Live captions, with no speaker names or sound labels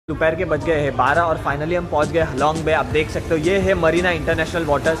दोपहर के बज गए हैं 12 और फाइनली हम पहुंच गए हलोंग बे। आप देख सकते हो ये है मरीना इंटरनेशनल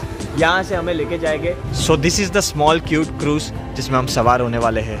वाटर्स, यहाँ से हमें लेके जाएंगे। So this is the small cute cruise जिसमें हम सवार होने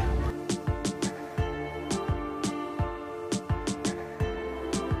वाले हैं।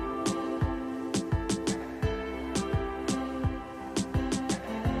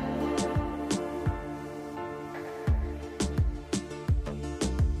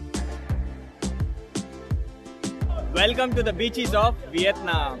 Welcome to the beaches of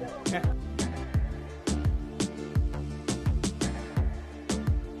Vietnam.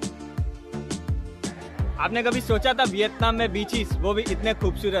 आपने कभी सोचा था वियतनाम में बीचेस वो भी इतने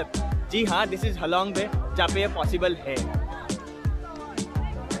खूबसूरत? जी हाँ, दिस इज हलोंग बे जहाँ पे ये पॉसिबल है।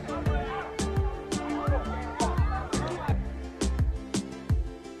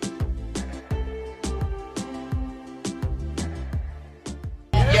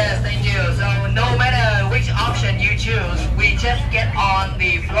 Option you choose, we just get on the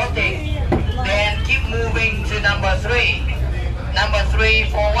floating, then keep moving to number 3. Number 3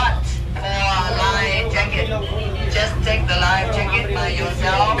 for what? For life jacket. Just take the life jacket by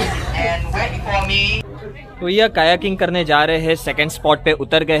yourself and wait for me. तो ये kayaking करने जा रहे हैं, second spot पे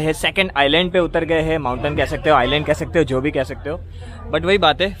उतर गए हैं, सेकंड आइलैंड पे उतर गए हैं। माउंटेन कह सकते हो, आइलैंड कह सकते हो, जो भी कह सकते हो, बट वही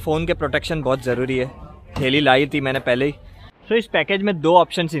बात है, फ़ोन के प्रोटेक्शन बहुत ज़रूरी है। थैली लाई थी मैंने पहले ही। तो इस पैकेज में 2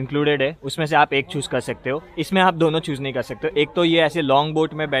 ऑप्शंस इंक्लूडेड है, उसमें से आप एक चूज़ कर सकते हो। इसमें आप दोनों चूज़ नहीं कर सकते हो। एक तो ये ऐसे लॉन्ग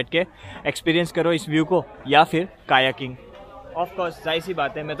बोट में बैठ के एक्सपीरियंस करो इस व्यू को, या फिर कायाकिंग। ऑफ कोर्स जाहिर सी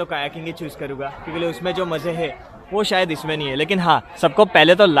बात है, मैं तो कायाकिंग ही चूज़ करूँगा क्योंकि उसमें जो मज़े है वो शायद इसमें नहीं है। लेकिन हाँ, सबको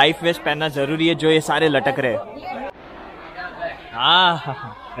पहले तो लाइफ वेस्ट पहनना ज़रूरी है, जो ये सारे लटक रहे।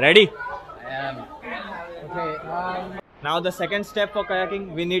 हाँ, ready? Now the second step for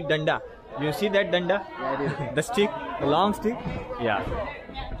kayaking, we need डंडा। You see that danda? Yeah, it is. The stick, the long stick. Yeah.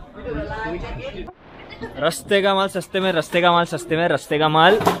 रस्ते का माल सस्ते में, रस्ते का माल सस्ते में, रस्ते का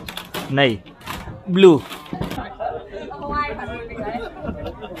माल नहीं। Blue.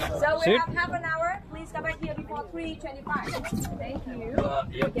 So we have half an hour. Please come back here before 3:25. Thank you.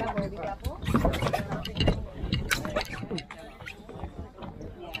 Be careful, be careful.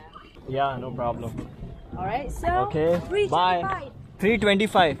 Yeah, no problem. All right. So. Okay. Bye.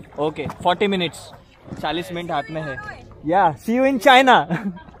 3:25. Okay, 40 minutes, 40 minute हाथ में है। या सी यू इन चाइना।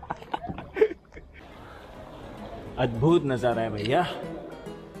 अद्भुत नजारा है भैया।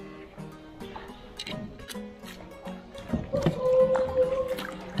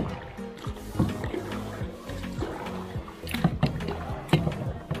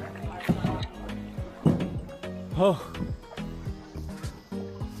 हो,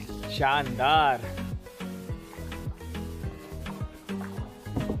 शानदार।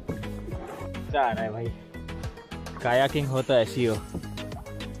 आ रहा है भाई। कायाकिंग हो तो ऐसी हो,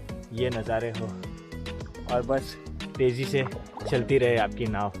 ये नज़ारे हो, और बस तेज़ी से चलती रहे आपकी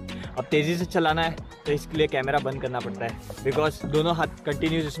नाव। अब तेज़ी से चलाना है तो इसके लिए कैमरा बंद करना पड़ता है, बिकॉज दोनों हाथ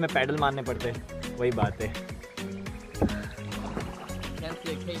कंटिन्यूस इसमें पैडल मारने पड़ते हैं। वही बात है।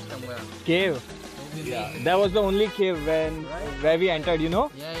 केव, that was the only cave where we entered, you know,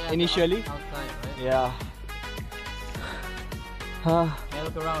 initially. Yeah.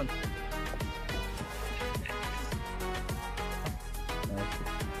 Look around.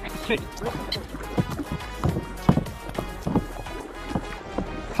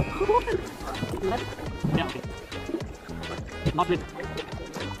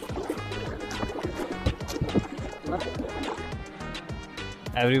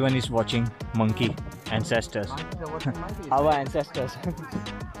 Everyone is watching monkey ancestors. Our ancestors.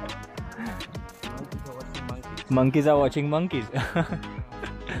 Monkeys are watching monkeys.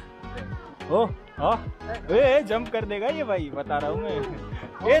 Oh, oh, A jump कर देगा ये भाई, बता रहा हूँ मैं।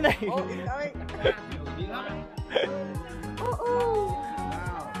 ये नहीं।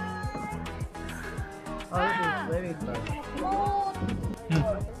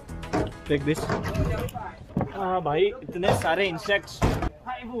 Take this. हाँ भाई, इतने सारे इंसेक्ट्स,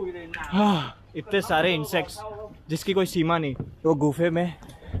 इतने सारे इंसेक्ट्स जिसकी कोई सीमा नहीं। तो गुफे में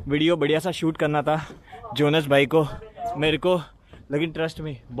वीडियो बढ़िया सा शूट करना था जोनस भाई को, मेरे को, लेकिन ट्रस्ट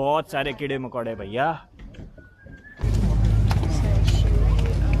में बहुत सारे कीड़े मकोड़े भैया।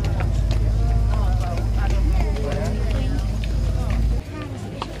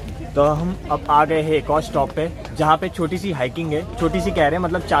 तो हम अब आ गए हैं एक और स्टॉप पे, जहाँ पे छोटी सी हाइकिंग है। छोटी सी कह रहे हैं,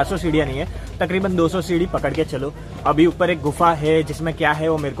 मतलब 400 सीढ़ियाँ नहीं है, तकरीबन 200 सीढ़ी पकड़ के चलो। अभी ऊपर एक गुफा है जिसमें क्या है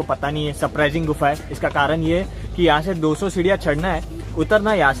वो मेरे को पता नहीं है, सरप्राइजिंग गुफा है। इसका कारण ये है कि यहाँ से 200 सीढ़ियाँ चढ़ना है,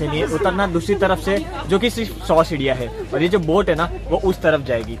 उतरना यहाँ से नहीं है, उतरना दूसरी तरफ से, जो कि सिर्फ 100 सीढ़ियाँ है, और ये जो बोट है ना वो उस तरफ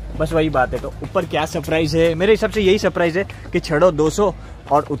जाएगी। बस वही बात है। तो ऊपर क्या सरप्राइज है? मेरे हिसाब से यही सरप्राइज है कि चढ़ो 200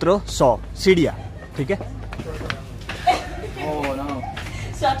 और उतरो 100 सीढ़ियाँ। ठीक है।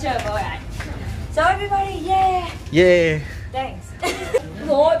 job, alright. So everybody, yeah. ये Thanks.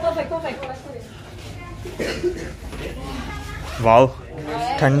 Oh, perfect. वाओ,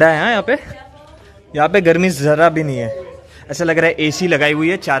 ठंडा है यहाँ पे। यहाँ पे गर्मी ज़रा भी नहीं है। ऐसा लग रहा है एसी लगाई हुई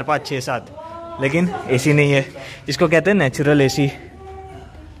है 4, 5, 6, 7, लेकिन एसी नहीं है। इसको कहते हैं natural AC.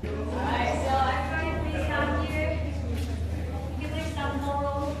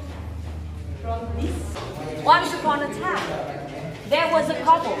 Once upon a time, there was a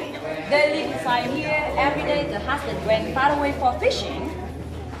couple. They lived inside here. Every day the husband went far away for fishing.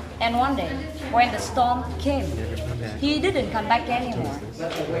 And one day, when the storm came, he didn't come back anymore.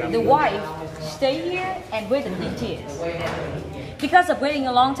 The wife stayed here and waited in tears. Because of waiting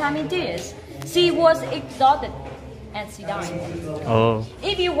a long time in tears, she was exhausted and she died. Oh.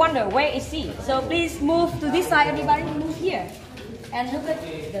 If you wonder where is she, so please move to this side, everybody move here. And look at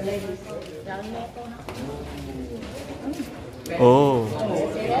the ladies. Oh.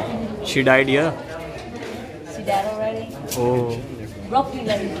 She died here. She died already. Oh. Rocky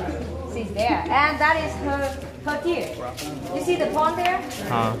lady. She's there. And that is her tear. You see the pond there?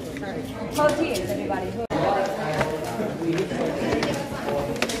 हाँ. Her tears, everybody.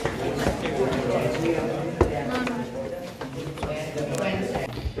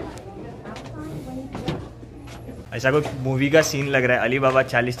 ऐसा कोई movie का scene लग रहा है, अली बाबा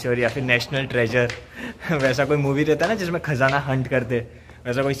 40 चोर या फिर नेशनल ट्रेजर। वैसा कोई मूवी रहता है ना जिसमें खजाना हंट करते,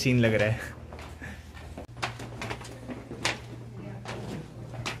 वैसा कोई सीन लग रहा है।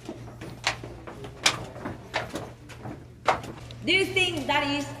 Do you think that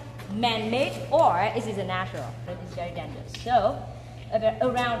is man-made or is it a natural? That is very dangerous. So,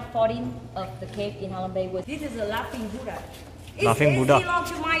 around 14 of the cave in Halong Bay was. This is a laughing Buddha. Laughing Buddha. It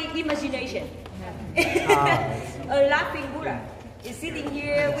belongs to my imagination. A laughing Buddha is sitting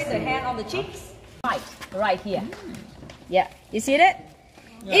here with the hand on the cheeks. Right here. Yeah, you see that?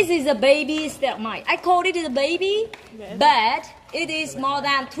 Yeah. This is a baby stalagmite. I call it a baby, but it is more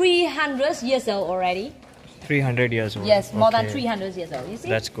than 300 years old already. 300 years old. Yes, more than 300 years old. You see?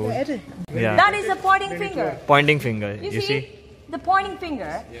 That's cool. Yeah. That is a pointing finger. Pointing finger. You see? The pointing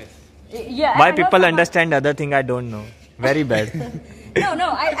finger. Yes. Yeah. Why people understand other thing I don't know. Very bad. No.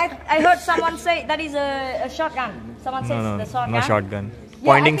 I heard someone say that is a shotgun. Someone says No, the shotgun. not shotgun. Yeah,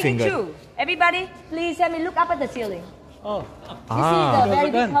 Pointing I think finger. True. Everybody, please help me look up at the ceiling. Oh. You see the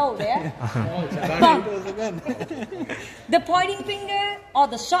very big hole there? The pointing finger or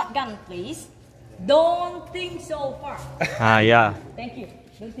the shotgun, please. Don't think so far. Yeah. Thank you.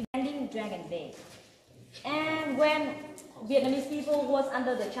 Standing Dragon Day. And when Vietnamese people was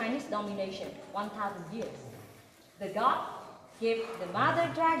under the Chinese domination 1,000 years, the god gave the mother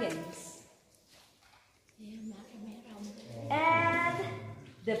dragons and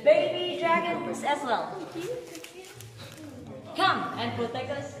the baby dragons as well. Come and protect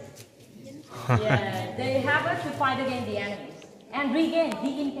us. Yeah, they have to fight against the enemies and regain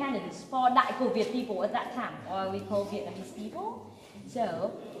the independence for Đại Cổ Việt people at that time, or we call Vietnamese people.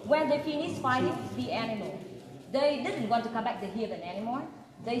 So when they finished fighting the animal, they didn't want to come back to heaven anymore.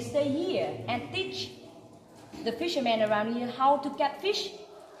 They stay here and teach the fishermen around here how to catch fish,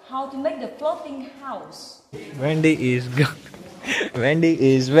 how to make the floating house. Wendy is good. Wendy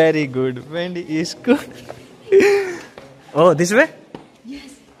is very good. Wendy is good. Oh, this way?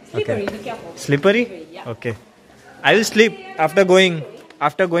 Yes. Slippery, Okay. be careful. Slippery? Yeah. Okay. I will sleep after going.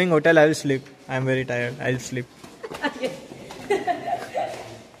 After going hotel, I will sleep. I am very tired. I will sleep.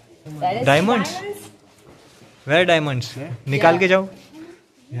 That is Diamonds? Where diamonds? निकाल के जाओ.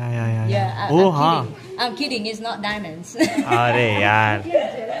 Yeah. Yeah, Oh, I'm हाँ. kidding. I'm kidding. It's not diamonds. अरे यार.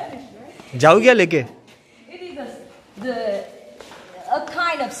 जाओ क्या लेके? It is a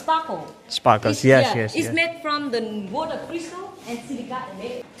kind of sparkle. Sparkles. It's, Yes. It's made from the water crystal and silicate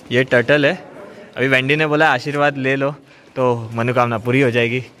made. ये टर्टल है. अभी वेंडी ने बोला आशीर्वाद ले लो तो मनोकामना पूरी हो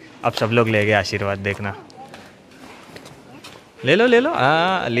जाएगी. अब सब लोग ले गए आशीर्वाद, देखना. ले लो ले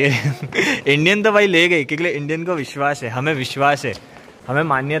इंडियन तो भाई ले गई, क्योंकि इंडियन को विश्वास है, हमें विश्वास है, हमें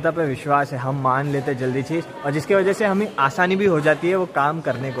मान्यता पे विश्वास है, हम मान लेते जल्दी चीज़, और जिसकी वजह से हमें आसानी भी हो जाती है वो काम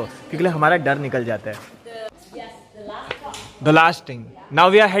करने को, क्योंकि हमारा डर निकल जाता है. The last thing, now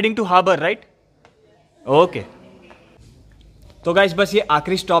we are heading to harbour, right? Okay. तो गाइस बस ये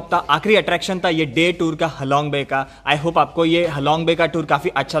आखिरी स्टॉप था, आखिरी अट्रैक्शन था ये डे टूर का हलोंग बे का. आई होप आपको ये हलोंग बे का टूर काफ़ी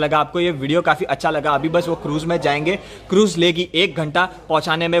अच्छा लगा, आपको ये वीडियो काफ़ी अच्छा लगा. अभी बस वो क्रूज़ में जाएंगे, क्रूज़ लेगी 1 घंटा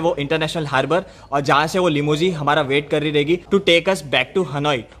पहुंचाने में वो इंटरनेशनल हार्बर, और जहां से वो लिमोजी हमारा वेट कर रही रहेगी to take us back to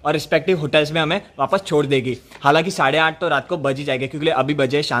Hanoi, और रिस्पेक्टिव होटल्स में हमें वापस छोड़ देगी. हालांकि 8:30 तो रात को बज ही जाएगी, क्योंकि अभी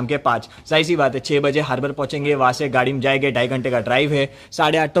बजे शाम के 5. सही सी बात है, 6 बजे हार्बर पहुंचेंगे, वहां से गाड़ी में जाएंगे, 2.5 घंटे का ड्राइव है,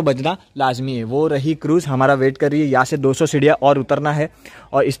 8:30 तो बजना लाजमी है. वो रही क्रूज़ हमारा वेट कर रही है, यहाँ से 200 सीढ़ियाँ और उतरना है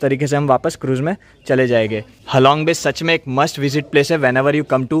और इस तरीके से हम वापस क्रूज़ में चले जाएंगे। हलोंग बे सच में एक मस्ट विजिट प्लेस है whenever you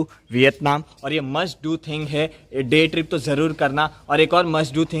come to Vietnam, और ये मस्ट डू थिंग है, डे ट्रिप तो ज़रूर करना। और एक और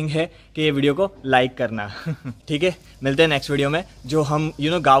मस्ट डू थिंग है कि ये वीडियो को लाइक करना। ठीक है, मिलते हैं नेक्स्ट वीडियो में जो हम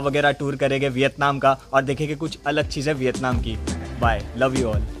गाँव वगैरह टूर करेंगे वियतनाम का और देखेंगे कुछ अलग चीज़ें वियतनाम की। Bye, love you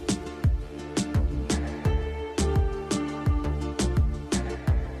all.